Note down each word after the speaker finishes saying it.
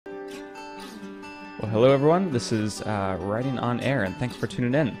Well, hello everyone. This is Writing on Air, and thanks for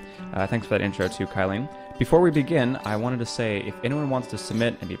tuning in. Thanks for that intro too, Kylene. Before we begin, I wanted to say if anyone wants to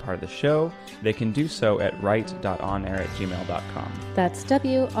submit and be part of the show, they can do so at write.onair@gmail.com. That's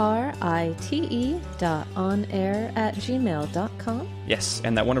WRITE.onair@gmail.com. Yes,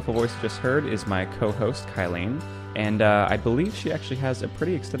 and that wonderful voice you just heard is my co-host, Kylene. And I believe she actually has a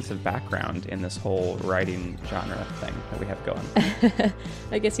pretty extensive background in this whole writing genre thing that we have going.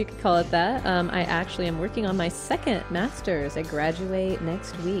 I guess you could call it that. I actually am working on my second master's. I graduate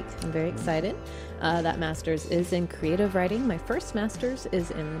next week. I'm very excited. That master's is in creative writing. My first master's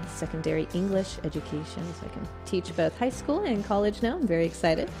is in secondary English education, so I can teach both high school and college now. I'm very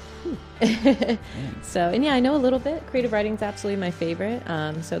excited. And I know a little bit. Creative writing is absolutely my favorite.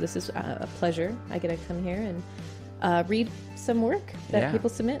 So this is a pleasure. I get to come here and read some work that people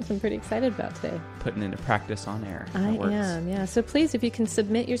submit. So I'm pretty excited about today. Putting into practice on air. I am, yeah. So please, if you can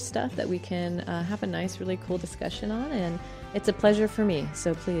submit your stuff that we can have a nice, really cool discussion on. And it's a pleasure for me.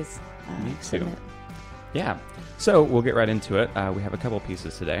 So please submit. Yeah. So we'll get right into it. We have a couple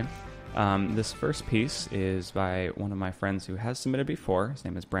pieces today. This first piece is by one of my friends who has submitted before. His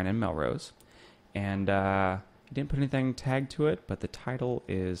name is Brandon Melrose. And he didn't put anything tagged to it, but the title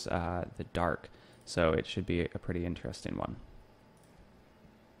is The Dark. So it should be a pretty interesting one.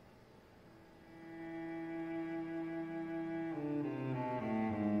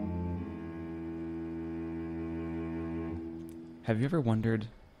 Have you ever wondered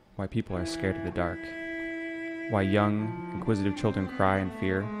why people are scared of the dark? Why young, inquisitive children cry in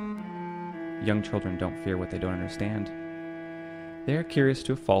fear? Young children don't fear what they don't understand. They are curious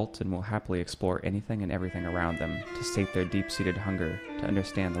to a fault and will happily explore anything and everything around them to sate their deep-seated hunger to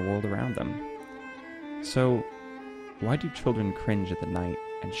understand the world around them. So, why do children cringe at the night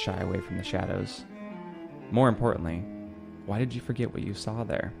and shy away from the shadows? More importantly, why did you forget what you saw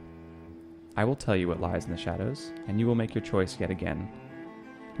there? I will tell you what lies in the shadows, and you will make your choice yet again.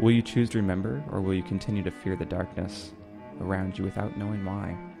 Will you choose to remember, or will you continue to fear the darkness around you without knowing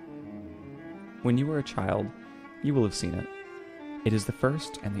why? When you were a child, you will have seen it. It is the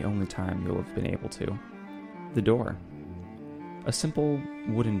first and the only time you will have been able to. The door. A simple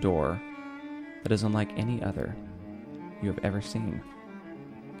wooden door that is unlike any other you have ever seen.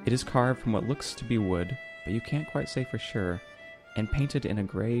 It is carved from what looks to be wood, but you can't quite say for sure, and painted in a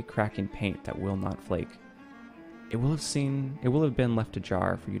gray, cracking paint that will not flake. It will have been left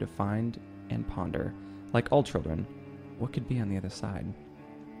ajar for you to find and ponder, like all children, what could be on the other side.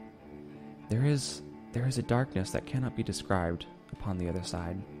 There is a darkness that cannot be described upon the other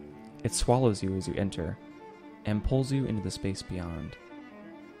side. It swallows you as you enter, and pulls you into the space beyond.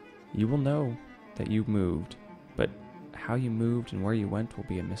 You will know that you moved, but how you moved and where you went will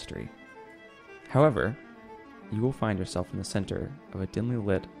be a mystery. However, you will find yourself in the center of a dimly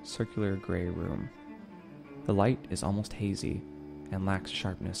lit, circular gray room. The light is almost hazy and lacks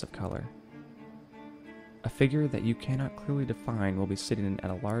sharpness of color. A figure that you cannot clearly define will be sitting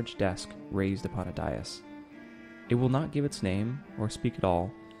at a large desk raised upon a dais. It will not give its name or speak at all,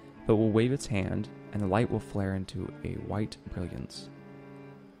 but will wave its hand, and the light will flare into a white brilliance.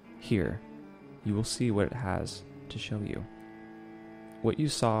 Here, you will see what it has to show you. What you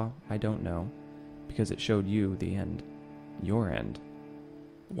saw, I don't know, because it showed you the end, your end.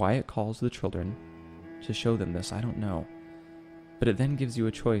 Why it calls the children to show them this, I don't know, but it then gives you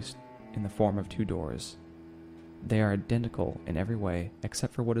a choice in the form of two doors. They are identical in every way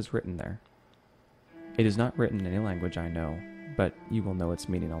except for what is written there. It is not written in any language I know, but you will know its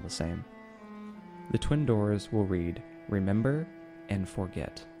meaning all the same. The twin doors will read, "Remember and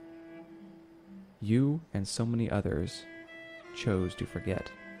forget." You and so many others chose to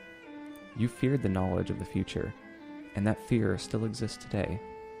forget. You feared the knowledge of the future, and that fear still exists today.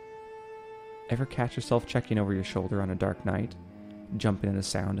 Ever catch yourself checking over your shoulder on a dark night, jumping at a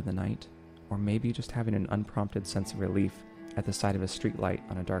sound in the night, or maybe just having an unprompted sense of relief at the sight of a streetlight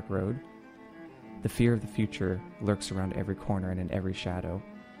on a dark road? The fear of the future lurks around every corner and in every shadow.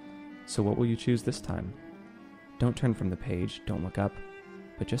 So what will you choose this time? Don't turn from the page, don't look up,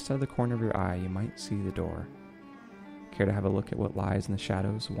 but just out of the corner of your eye you might see the door. Care to have a look at what lies in the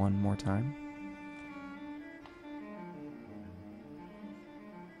shadows one more time?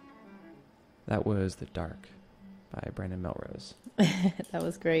 That was The Dark by Brandon Melrose. That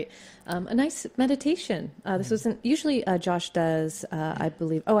was great. A nice meditation. This wasn't usually Josh does, I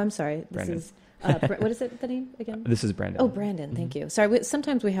believe. Oh, I'm sorry. Brandon. This is what is it, the name again? This is Brandon. Oh, Brandon. Thank you. Sorry.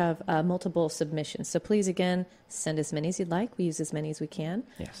 Sometimes we have multiple submissions. So please, again, send as many as you'd like. We use as many as we can.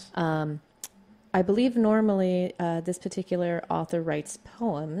 Yes. I believe normally this particular author writes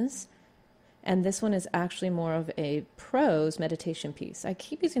poems. And this one is actually more of a prose meditation piece. I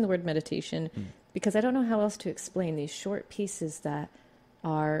keep using the word meditation because I don't know how else to explain these short pieces that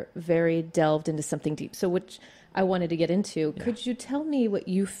are very delved into something deep. So which I wanted to get into. Yeah. Could you tell me what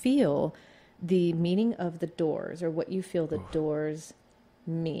you feel the meaning of the doors, or what you feel the doors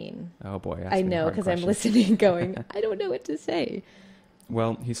mean? Oh boy. I know, because I'm listening going, I don't know what to say.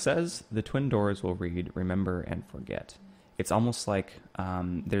 Well, he says the twin doors will read, remember and forget. It's almost like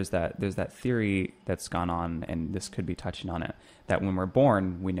there's that theory that's gone on, and this could be touching on it, that when we're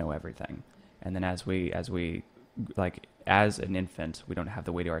born, we know everything. And then as we like as an infant, we don't have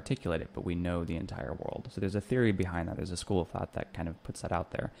the way to articulate it, but we know the entire world. So there's a theory behind that. There's a school of thought that kind of puts that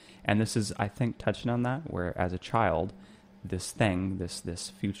out there. And this is, I think, touching on that, where as a child, this thing, this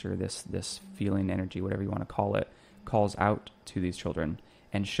future, this feeling, energy, whatever you want to call it, calls out to these children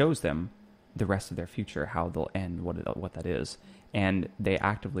and shows them the rest of their future, how they'll end, what that is. And they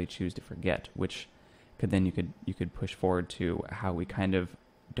actively choose to forget, which you could push forward to how we kind of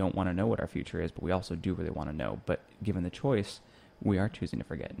don't want to know what our future is, but we also do really want to know. But given the choice, we are choosing to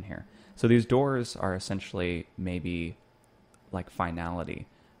forget in here. So these doors are essentially maybe like finality,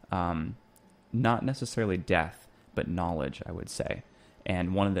 not necessarily death, but knowledge, I would say.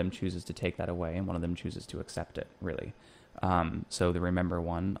 And one of them chooses to take that away, and one of them chooses to accept it, really. So the remember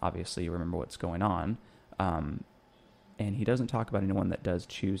one, obviously you remember what's going on. And he doesn't talk about anyone that does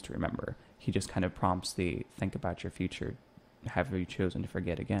choose to remember. He just kind of prompts think about your future. Have you chosen to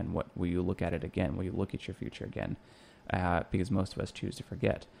forget again? What will you look at it again? Will you look at your future again? Because most of us choose to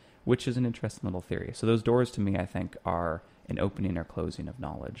forget, which is an interesting little theory. So those doors to me, I think, are an opening or closing of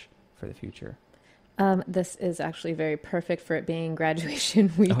knowledge for the future. This is actually very perfect for it being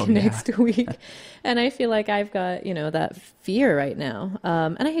graduation week next week. And I feel like I've got, that fear right now.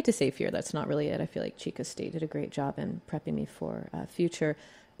 And I hate to say fear, that's not really it. I feel like Chico State did a great job in prepping me for future.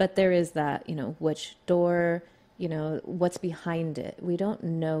 But there is that, which door, what's behind it. We don't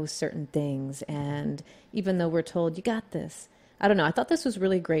know certain things. And even though we're told, you got this, I don't know. I thought this was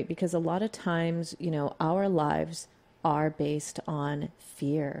really great because a lot of times, our lives are based on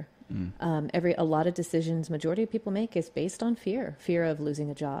fear. A lot of decisions majority of people make is based on fear of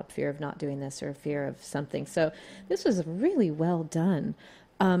losing a job, fear of not doing this, or fear of something. So this was really well done.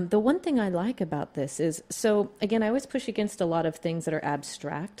 The one thing I like about this is, so again, I always push against a lot of things that are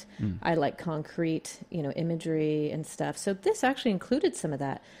abstract. I like concrete, imagery and stuff. So this actually included some of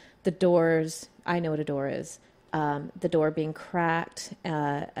that. The doors, I know what a door is. The door being cracked,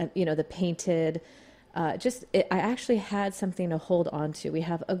 the painted. I actually had something to hold on to. We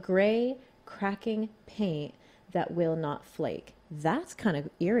have a gray cracking paint that will not flake. That's kind of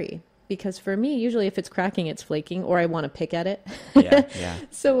eerie because for me, usually if it's cracking, it's flaking or I want to pick at it. Yeah.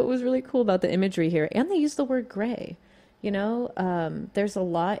 So it was really cool about the imagery here. And they use the word gray. There's a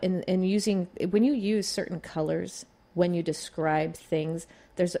lot in using, when you use certain colors, when you describe things,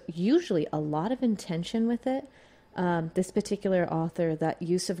 there's usually a lot of intention with it. This particular author, that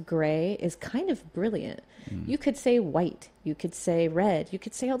use of gray is kind of brilliant. You could say white, you could say red, you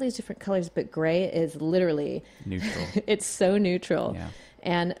could say all these different colors, but gray is literally neutral. It's so neutral. Yeah.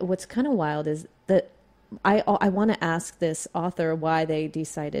 And what's kind of wild is that I want to ask this author why they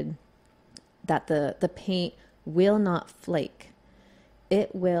decided that the paint will not flake.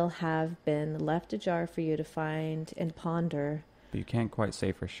 It will have been left ajar for you to find and ponder. But you can't quite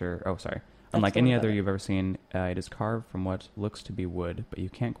say for sure. Oh, sorry. Unlike any other you've ever seen, it is carved from what looks to be wood, but you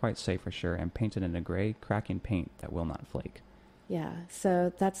can't quite say for sure, and painted in a gray, cracking paint that will not flake. Yeah,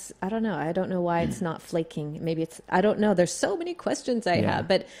 so that's, I don't know. I don't know why it's not flaking. Maybe it's, I don't know. There's so many questions I have,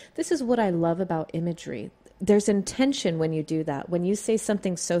 but this is what I love about imagery. There's intention when you do that. When you say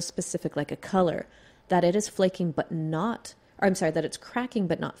something so specific like a color, that it is flaking but not, or I'm sorry, that it's cracking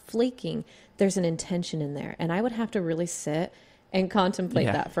but not flaking, there's an intention in there. And I would have to really sit and contemplate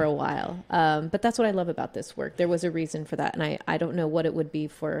that for a while. But that's what I love about this work. There was a reason for that. And I don't know what it would be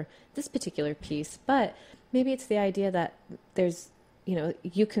for this particular piece, but maybe it's the idea that there's,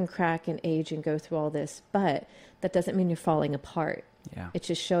 you can crack and age and go through all this, but that doesn't mean you're falling apart. Yeah. It's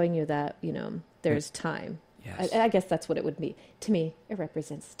just showing you that, there's time. Yes. I guess that's what it would be. To me, it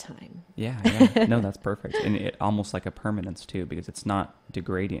represents time. Yeah. No, that's perfect. And it almost like a permanence too, because it's not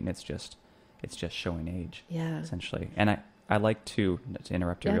degrading. It's just showing age. Yeah. Essentially. And I like to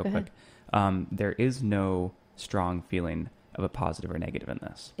interrupt you real quick. There is no strong feeling of a positive or negative in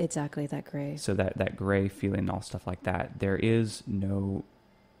this. Exactly, that gray. So that gray feeling, all stuff like that, there is no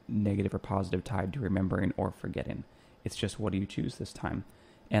negative or positive tied to remembering or forgetting. It's just, what do you choose this time?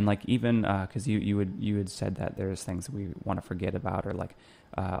 And like even because you had said that there's things that we want to forget about, or like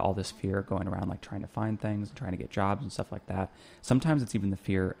all this fear going around, like trying to find things and trying to get jobs and stuff like that. Sometimes it's even the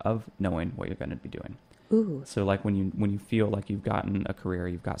fear of knowing what you're going to be doing. Ooh. So like when you feel like you've gotten a career,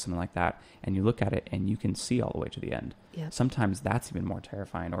 you've got something like that, and you look at it and you can see all the way to the end. Yep. Sometimes that's even more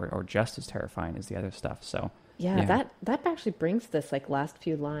terrifying, or just as terrifying as the other stuff. So yeah. That actually brings this like last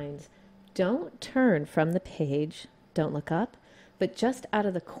few lines. Don't turn from the page. Don't look up. But just out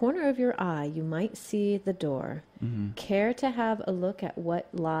of the corner of your eye, you might see the door. Mm-hmm. Care to have a look at what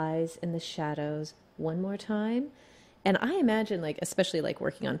lies in the shadows one more time? And I imagine, like, especially like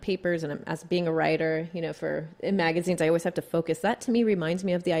working on papers and as being a writer, you know, in magazines, I always have to focus. That to me reminds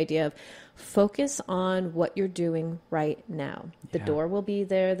me of the idea of focus on what you're doing right now. The door will be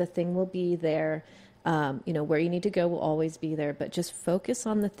there. The thing will be there. You know, where you need to go will always be there, but just focus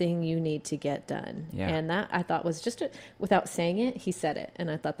on the thing you need to get done. Yeah. And that I thought was just, without saying it, he said it. And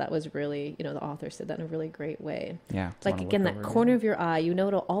I thought that was really, you know, the author said that in a really great way. Yeah. Like, again, that corner of your eye, you know,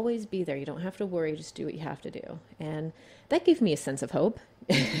 it'll always be there. You don't have to worry. Just do what you have to do. And that gave me a sense of hope.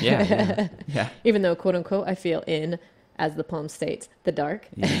 Yeah. Even though, quote unquote, I feel in, as the poem states, the dark.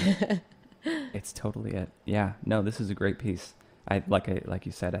 Yeah. It's totally it. Yeah. No, this is a great piece. Like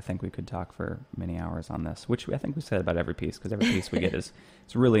you said, I think we could talk for many hours on this, which I think we said about every piece, because every piece we get is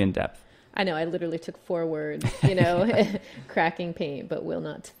really in depth. I know. I literally took 4 words, you know, cracking paint, but will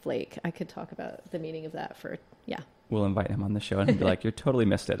not flake. I could talk about the meaning of that for, We'll invite him on the show and be like, "You totally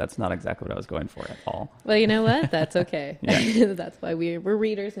missed it. That's not exactly what I was going for at all." Well, you know what? That's okay. That's why we're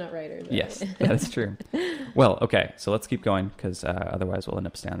readers, not writers. Right? Yes, that's true. Well, okay, so let's keep going, because otherwise we'll end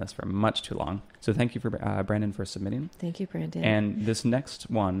up staying on this for much too long. So thank you for Brandon for submitting. Thank you, Brandon. And this next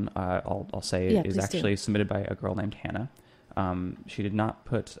one, I'll say, is actually submitted by a girl named Hannah. She did not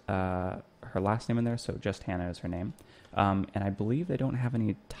put her last name in there, so just Hannah is her name. And I believe they don't have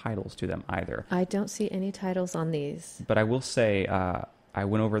any titles to them either. I don't see any titles on these. But I will say, I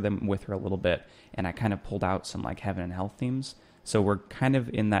went over them with her a little bit, and I kind of pulled out some like heaven and hell themes. So we're kind of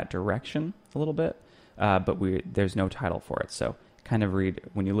in that direction a little bit, but there's no title for it. So kind of read,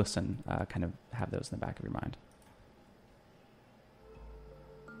 when you listen, kind of have those in the back of your mind.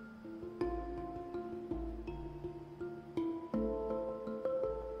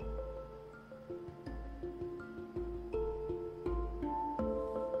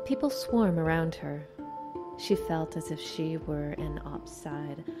 People swarm around her. She felt as if she were an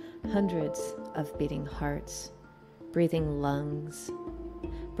upside, hundreds of beating hearts, breathing lungs,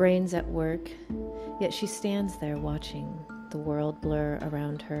 brains at work, yet she stands there watching the world blur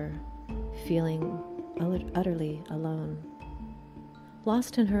around her, feeling utterly alone.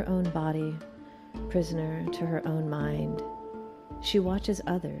 Lost in her own body, prisoner to her own mind, she watches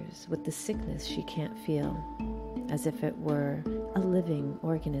others with the sickness she can't feel, as if it were a living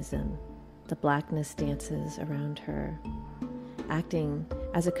organism. The blackness dances around her, acting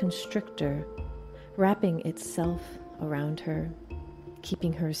as a constrictor, wrapping itself around her,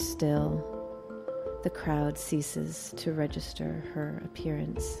 keeping her still. The crowd ceases to register her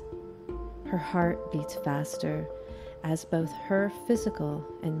appearance. Her heart beats faster as both her physical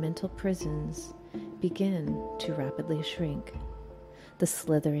and mental prisons begin to rapidly shrink. The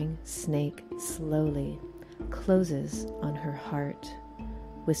slithering snake slowly closes on her heart,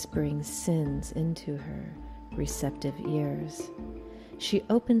 whispering sins into her receptive ears. She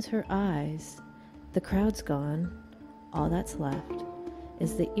opens her eyes. The crowd's gone. All that's left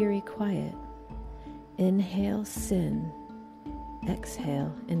is the eerie quiet. Inhale sin,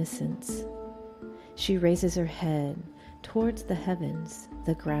 exhale innocence. She raises her head towards the heavens.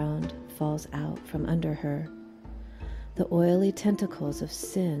 The ground falls out from under her. The oily tentacles of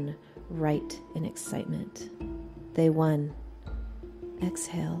sin right in excitement. They won.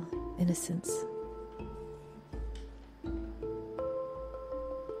 Exhale, innocence.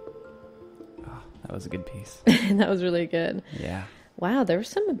 Oh, that was a good piece. That was really good. Yeah. Wow, there was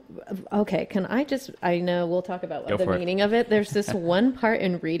some... Okay, I know we'll talk about Go the for it. meaning of it. There's this one part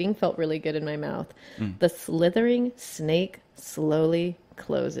in reading felt really good in my mouth. The slithering snake slowly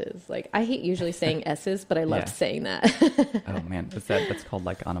closes. Like, I hate usually saying S's, but I loved saying that. Oh man, that's called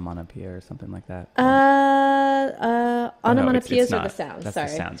like onomatopoeia or something like that. Onomatopoeias no, are the not. sounds. That's Sorry.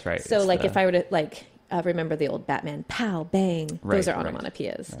 the sounds, right? So, It's like, if I were to remember the old Batman, pow, bang. Those are right.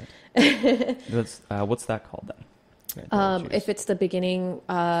 onomatopoeias. Right. What's that called then? If it's the beginning,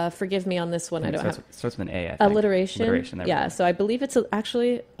 forgive me on this one. I don't have starts with an A. I think. Alliteration. Alliteration. There we yeah. go. So I believe it's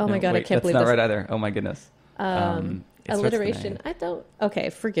actually. Oh my God, wait, I can't believe that's this. not right either. Oh my goodness. It starts with an Alliteration. A. I don't. Okay,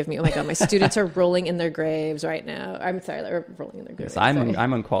 forgive me. Oh my God, my students are rolling in their graves right now. I'm sorry, they're rolling in their graves. Yes, Sorry.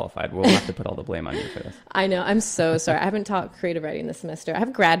 I'm unqualified. We'll have to put all the blame on you for this. I know. I'm so sorry. I haven't taught creative writing this semester. I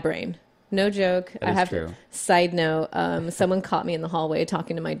have grad brain. No joke. That I is have true. Side note, someone caught me in the hallway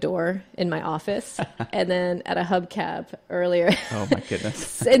talking to my door in my office, and then at a hubcap earlier. Oh my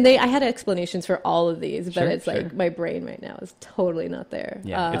goodness. And I had explanations for all of these, but Sure, it's like sure. my brain right now is totally not there.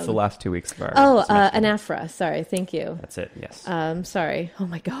 Yeah, it's the last 2 weeks of our semester. Anaphora. Sorry, thank you. That's it. Yes. Sorry. Oh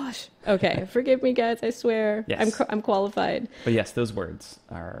my gosh. Okay, forgive me, guys. I swear. Yes. I'm qualified. But yes, those words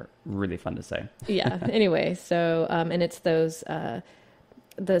are really fun to say. Yeah. Anyway, so and it's those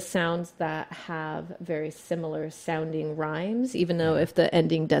the sounds that have very similar sounding rhymes, even though if the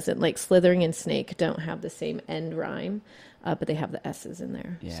ending doesn't, like slithering and snake don't have the same end rhyme, but they have the S's in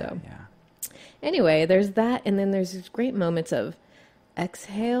there. Yeah, So yeah. anyway, there's that, and then there's these great moments of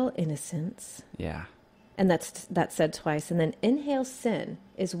exhale innocence, Yeah. and that's said twice, and then inhale sin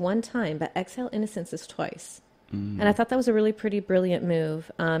is one time, but exhale innocence is twice. And I thought that was a really pretty brilliant move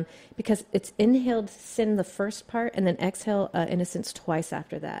because it's inhaled sin the first part and then exhale innocence twice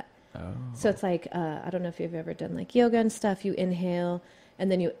after that. Oh. So it's like, I don't know if you've ever done like yoga and stuff. You inhale and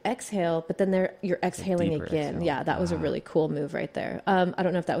then you exhale, but then you're exhaling deeper again. exhale. Yeah, that was a really cool move right there. I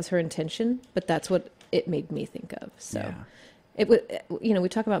don't know if that was her intention, but that's what it made me think of. So. Yeah. It would, we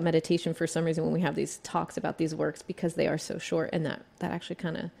talk about meditation for some reason when we have these talks about these works because they are so short, and that actually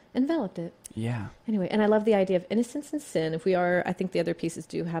kind of enveloped it. Yeah. Anyway, and I love the idea of innocence and sin. I think the other pieces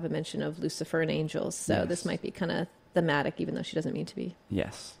do have a mention of Lucifer and angels, so Yes. this might be kind of thematic, even though she doesn't mean to be.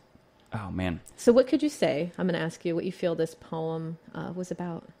 Yes. Oh man. So what could you say? I'm going to ask you what you feel this poem was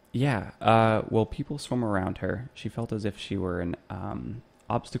about. Yeah. Well, people swim around her. She felt as if she were an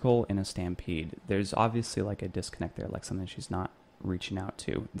obstacle in a stampede. There's obviously like a disconnect there, like something she's not reaching out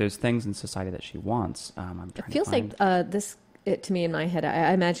to. There's things in society that she wants. It feels like to me in my head,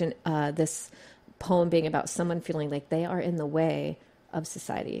 I imagine this poem being about someone feeling like they are in the way of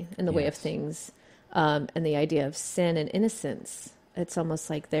society, in the way of Yes. things, and the idea of sin and innocence. It's almost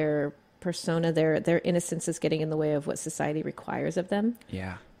like their persona, their innocence is getting in the way of what society requires of them.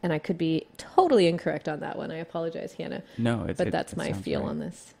 Yeah. And I could be totally incorrect on that one. I apologize, Hannah. No, That's it my sounds feel right. on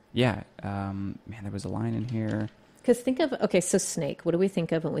this. Yeah. Man, there was a line in here. Because so snake, what do we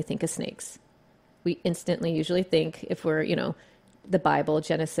think of when we think of snakes? We instantly usually think, if we're, the Bible,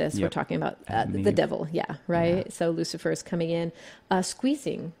 Genesis, we're Yep. talking about Adam and the Eve. devil. Yeah, right? Yeah. So Lucifer is coming in,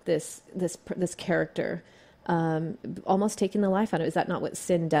 squeezing this character, almost taking the life out of it. Is that not what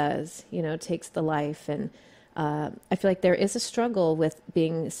sin does? Takes the life. And I feel like there is a struggle with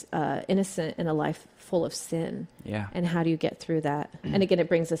being innocent in a life full of sin. Yeah. And how do you get through that? And again, it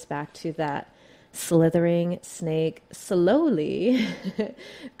brings us back to that slithering snake slowly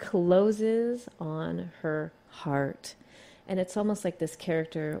closes on her heart. And it's almost like this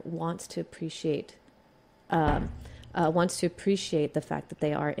character wants to appreciate the fact that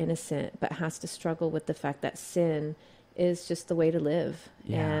they are innocent, but has to struggle with the fact that sin is just the way to live.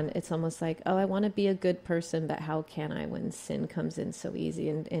 Yeah. And it's almost like, I want to be a good person, but how can I when sin comes in so easy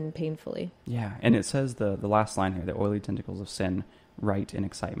and painfully? Yeah. And it says the last line here, the oily tentacles of sin, right in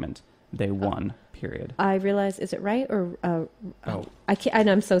excitement. They won, period. I realize, is it right or Oh. I can't. I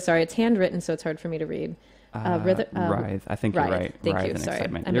know. I'm so sorry. It's handwritten, so it's hard for me to read. Writhe. I think you're right. Thank Writhe you. in Sorry,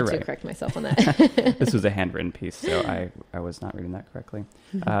 excitement. I You're meant to right. correct myself on that. This was a handwritten piece, so I was not reading that correctly.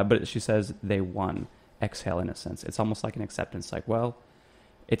 But she says they won. Exhale innocence. It's almost like an acceptance. Like, well,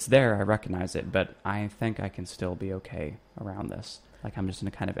 it's there. I recognize it, but I think I can still be okay around this. Like, I'm just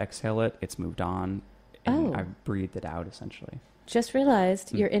going to kind of exhale it. It's moved on, and I've breathed it out essentially. Just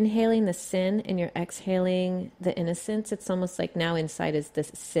realized you're inhaling the sin and you're exhaling the innocence. It's almost like now inside is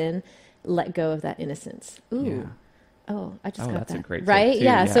this sin. Let go of that innocence. Ooh. Yeah. Oh, I just got that's that. a great right? take, too.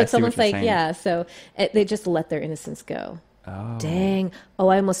 Yeah. Yeah, So I it's see what almost you're like, saying. yeah. So they just let their innocence go. Oh. Dang. Oh,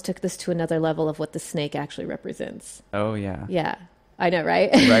 I almost took this to another level of what the snake actually represents. Oh, yeah. Yeah. I know,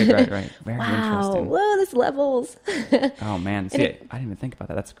 right? Right. Very Wow. interesting. Whoa, this levels. Oh, man. See, I didn't even think about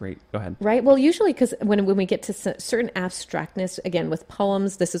that. That's great. Go ahead. Right. Well, usually because when we get to certain abstractness, again, with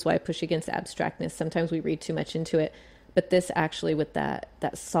poems, this is why I push against abstractness. Sometimes we read too much into it. But this actually, with that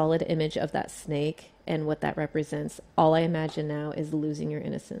solid image of that snake and what that represents, all I imagine now is losing your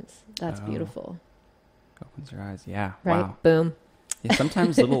innocence. That's beautiful. Opens your eyes. Yeah. Right. Wow. Boom. Yeah,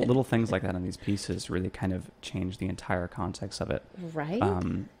 sometimes little things like that in these pieces really kind of change the entire context of it. Right.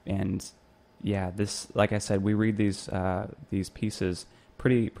 And yeah, this, like I said, we read these pieces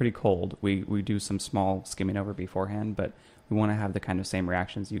pretty cold. We do some small skimming over beforehand, but we want to have the kind of same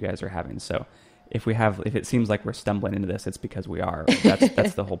reactions you guys are having. So if it seems like we're stumbling into this, it's because we are.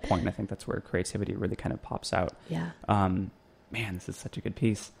 That's the whole point. I think that's where creativity really kind of pops out. Yeah. Man, this is such a good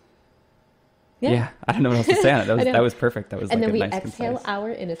piece. Yeah. I don't know what else to say on it. That was perfect. That was and like then a we nice exhale concise.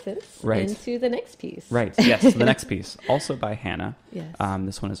 our innocence Right. into the next piece. Right. Yes. So the next piece, also by Hannah. Yes.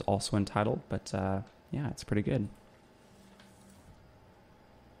 This one is also entitled, but yeah, it's pretty good.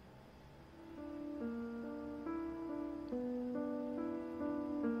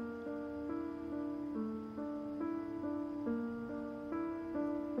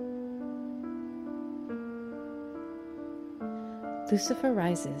 Lucifer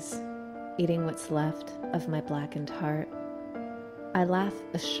rises, eating what's left of my blackened heart. I laugh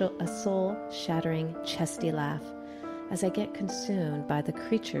a soul-shattering, chesty laugh as I get consumed by the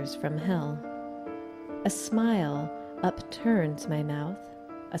creatures from hell. A smile upturns my mouth,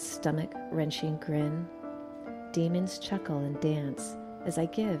 a stomach-wrenching grin. Demons chuckle and dance as I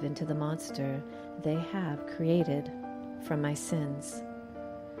give into the monster they have created from my sins.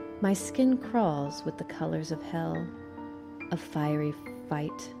 My skin crawls with the colors of hell. A fiery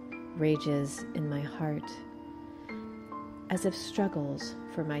fight rages in my heart, as if struggles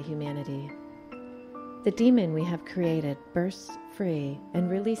for my humanity. The demon we have created bursts free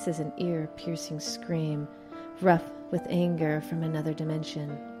and releases an ear-piercing scream, rough with anger from another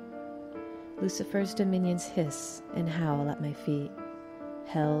dimension. Lucifer's dominions hiss and howl at my feet.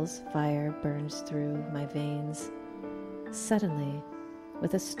 Hell's fire burns through my veins. Suddenly,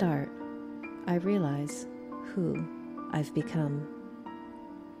 with a start, I realize who I've become.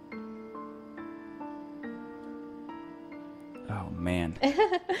 Oh, man.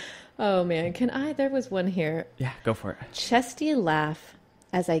 Oh man, there was one here. Yeah, go for it. Chesty laugh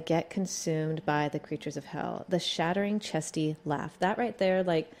as I get consumed by the creatures of hell. The shattering chesty laugh. That right there,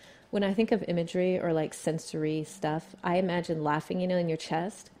 like when I think of imagery or like sensory stuff, I imagine laughing, in your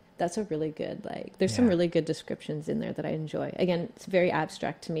chest. That's a really good, there's some really good descriptions in there that I enjoy. Again, it's very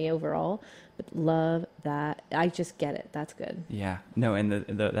abstract to me overall, but love that. I just get it. That's good. Yeah. No, and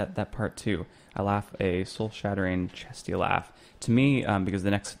that part too. I laugh a soul-shattering, chesty laugh. To me, because the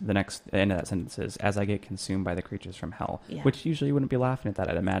next end of that sentence is, as I get consumed by the creatures from hell, which usually you wouldn't be laughing at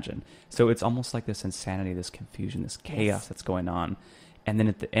that, I'd imagine. So it's almost like this insanity, this confusion, this chaos that's going on. And then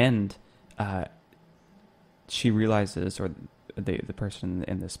at the end, she realizes, or the person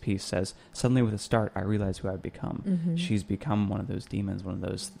in this piece says, suddenly with a start, I realize who I've become. Mm-hmm. She's become one of those demons, one of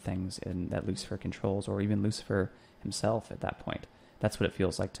those things that Lucifer controls, or even Lucifer himself at that point. That's what it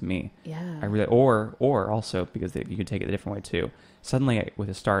feels like to me. Yeah. I really, or also, because you could take it a different way too. Suddenly, with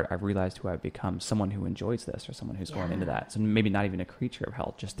a start, I've realized who I've become, someone who enjoys this, or someone who's going into that. So maybe not even a creature of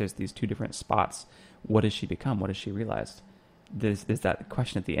hell, just there's these two different spots. What has she become? What has she realized? There's that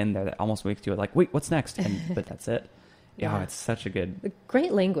question at the end there that almost makes you like, wait, what's next? But that's it. Yeah, it's such a good...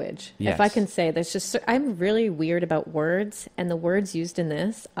 Great language, yes. If I can say. I'm really weird about words, and the words used in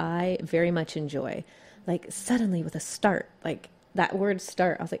this, I very much enjoy. Like, suddenly with a start, like that word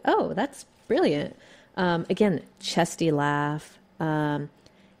start, I was like, oh, that's brilliant. Again, chesty laugh.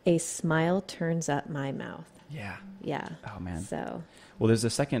 A smile turns up my mouth. Yeah. Yeah. Oh, man. So... Well, there's a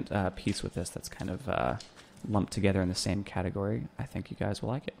second piece with this that's kind of lumped together in the same category. I think you guys will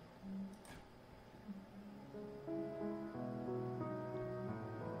like it.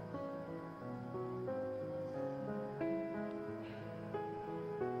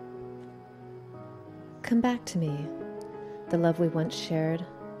 Come back to me, the love we once shared,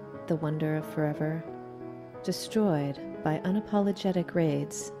 the wonder of forever, destroyed by unapologetic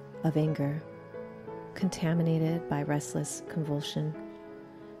raids of anger, contaminated by restless convulsion.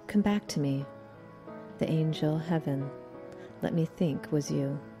 Come back to me, the angel heaven, let me think was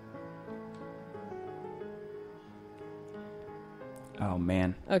you. Oh,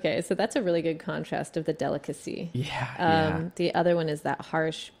 man. Okay, so that's a really good contrast of the delicacy. Yeah. The other one is that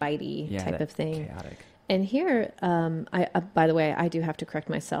harsh, bitey type of thing. Chaotic. And here, by the way, I do have to correct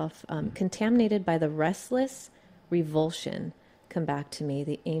myself. Contaminated by the restless revulsion, come back to me,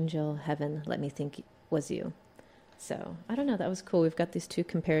 the angel heaven, let me think was you. So, I don't know, that was cool. We've got these two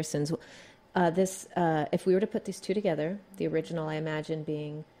comparisons. If we were to put these two together, the original, I imagine,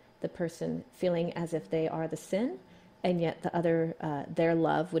 being the person feeling as if they are the sin, and yet the other, their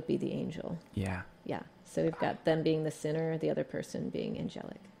love would be the angel. Yeah. Yeah. So we've got them being the sinner, the other person being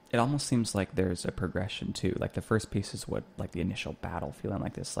angelic. It almost seems like there's a progression too. Like the first piece is what, like the initial battle, feeling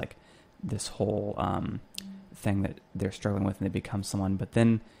like this whole thing that they're struggling with, and they become someone. But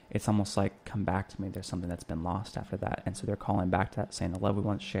then it's almost like, come back to me. There's something that's been lost after that, and so they're calling back to that, saying the love we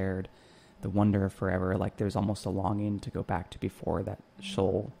once shared, the wonder of forever. Like there's almost a longing to go back to before that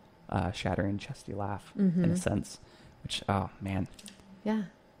soul shattering, chesty laugh, in a sense. Which, oh man, yeah.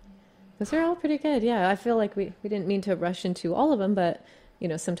 Because they're all pretty good. Yeah, I feel like we didn't mean to rush into all of them, but,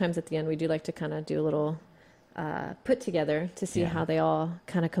 sometimes at the end we do like to kind of do a little put together to see how they all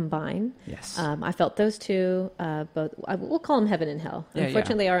kind of combine. Yes. I felt those two, both, we'll call them Heaven and Hell. Yeah,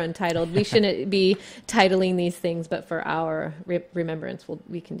 Unfortunately, they are untitled. We shouldn't be titling these things, but for our remembrance,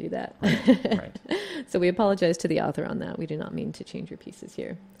 we can do that. Right. So we apologize to the author on that. We do not mean to change your pieces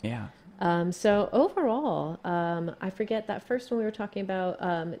here. Yeah. So overall, I forget that first one we were talking about,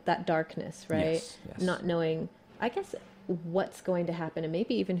 that darkness, right? Yes. Not knowing, I guess, what's going to happen and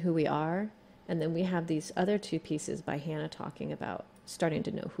maybe even who we are. And then we have these other two pieces by Hannah talking about starting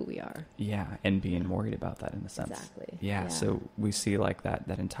to know who we are. Yeah, and being worried about that in a sense. Exactly. Yeah, so we see like that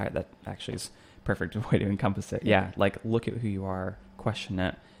actually is perfect way to encompass it. Yeah, like look at who you are, question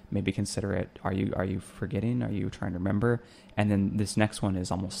it, maybe consider it. Are you forgetting? Are you trying to remember? And then this next one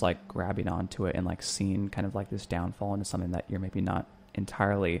is almost like grabbing onto it and like seeing kind of like this downfall into something that you're maybe not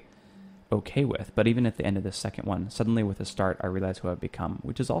entirely okay with. But even at the end of the second one, suddenly with a start, I realize who I've become,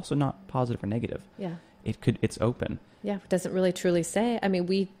 which is also not positive or negative. Yeah. It's open. Yeah, it doesn't really truly say. I mean,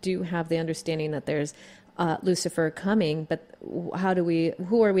 we do have the understanding that there's Lucifer coming, but who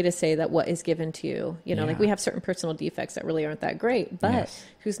are we to say that what is given to you? Like we have certain personal defects that really aren't that great, but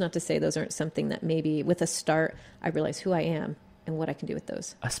who's not to say those aren't something that maybe with a start, I realize who I am and what I can do with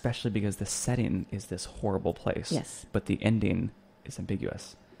those. Especially because the setting is this horrible place. Yes. But the ending is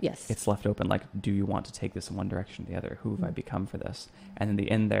ambiguous. Yes. It's left open, like, do you want to take this in one direction or the other? Who have I become for this? And in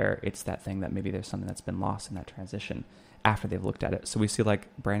the end there, it's that thing that maybe there's something that's been lost in that transition after they've looked at it. So we see, like,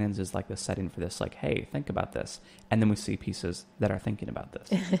 Brandon's is like the setting for this, like, hey, think about this. And then we see pieces that are thinking about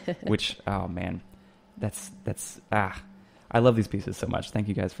this, which, oh, man, I love these pieces so much. Thank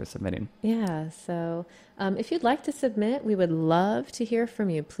you guys for submitting. Yeah. So if you'd like to submit, we would love to hear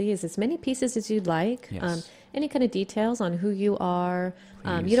from you. Please, as many pieces as you'd like. Yes. Any kind of details on who you are.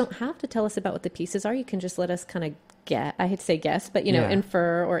 You don't have to tell us about what the pieces are. You can just let us kind of I hate to say guess, but,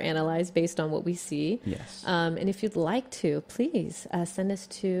 infer or analyze based on what we see. Yes. And if you'd like to, please send us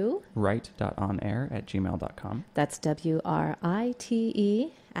to write.onair@gmail.com. That's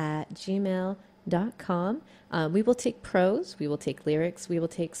WRITE @gmail.com. We will take prose, we will take lyrics, we will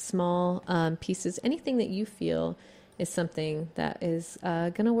take small pieces, anything that you feel is something that is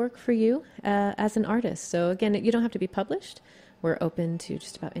going to work for you as an artist. So again, you don't have to be published. We're open to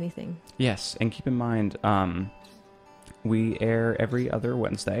just about anything. Yes, and keep in mind, we air every other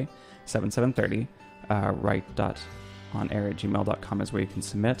Wednesday, 7:30. Write.onair@gmail.com is where you can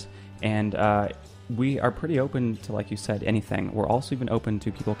submit. And we are pretty open to, like you said, anything. We're also even open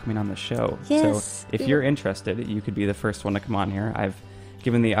to people coming on the show. Yes. So if you're interested, you could be the first one to come on here. I've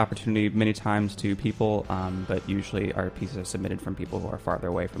given the opportunity many times to people, but usually our pieces are submitted from people who are farther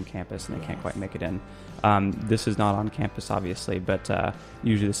away from campus and they can't quite make it in. This is not on campus, obviously, but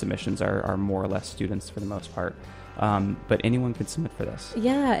usually the submissions are more or less students for the most part. But anyone can submit for this.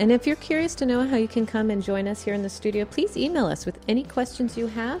 Yeah, and if you're curious to know how you can come and join us here in the studio, please email us with any questions you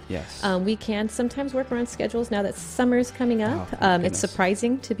have. Yes. We can sometimes work around schedules now that summer's coming up. It's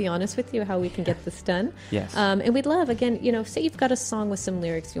surprising, to be honest with you, how we can get this done. Yes. And we'd love, again, say you've got a song with some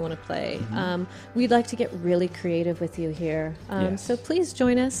lyrics you want to play. We'd like to get really creative with you here. Yes. So please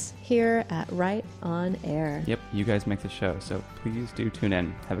join us here at Write on Air. Yep, you guys make the show, so please do tune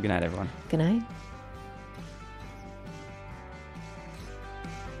in. Have a good night, everyone. Good night.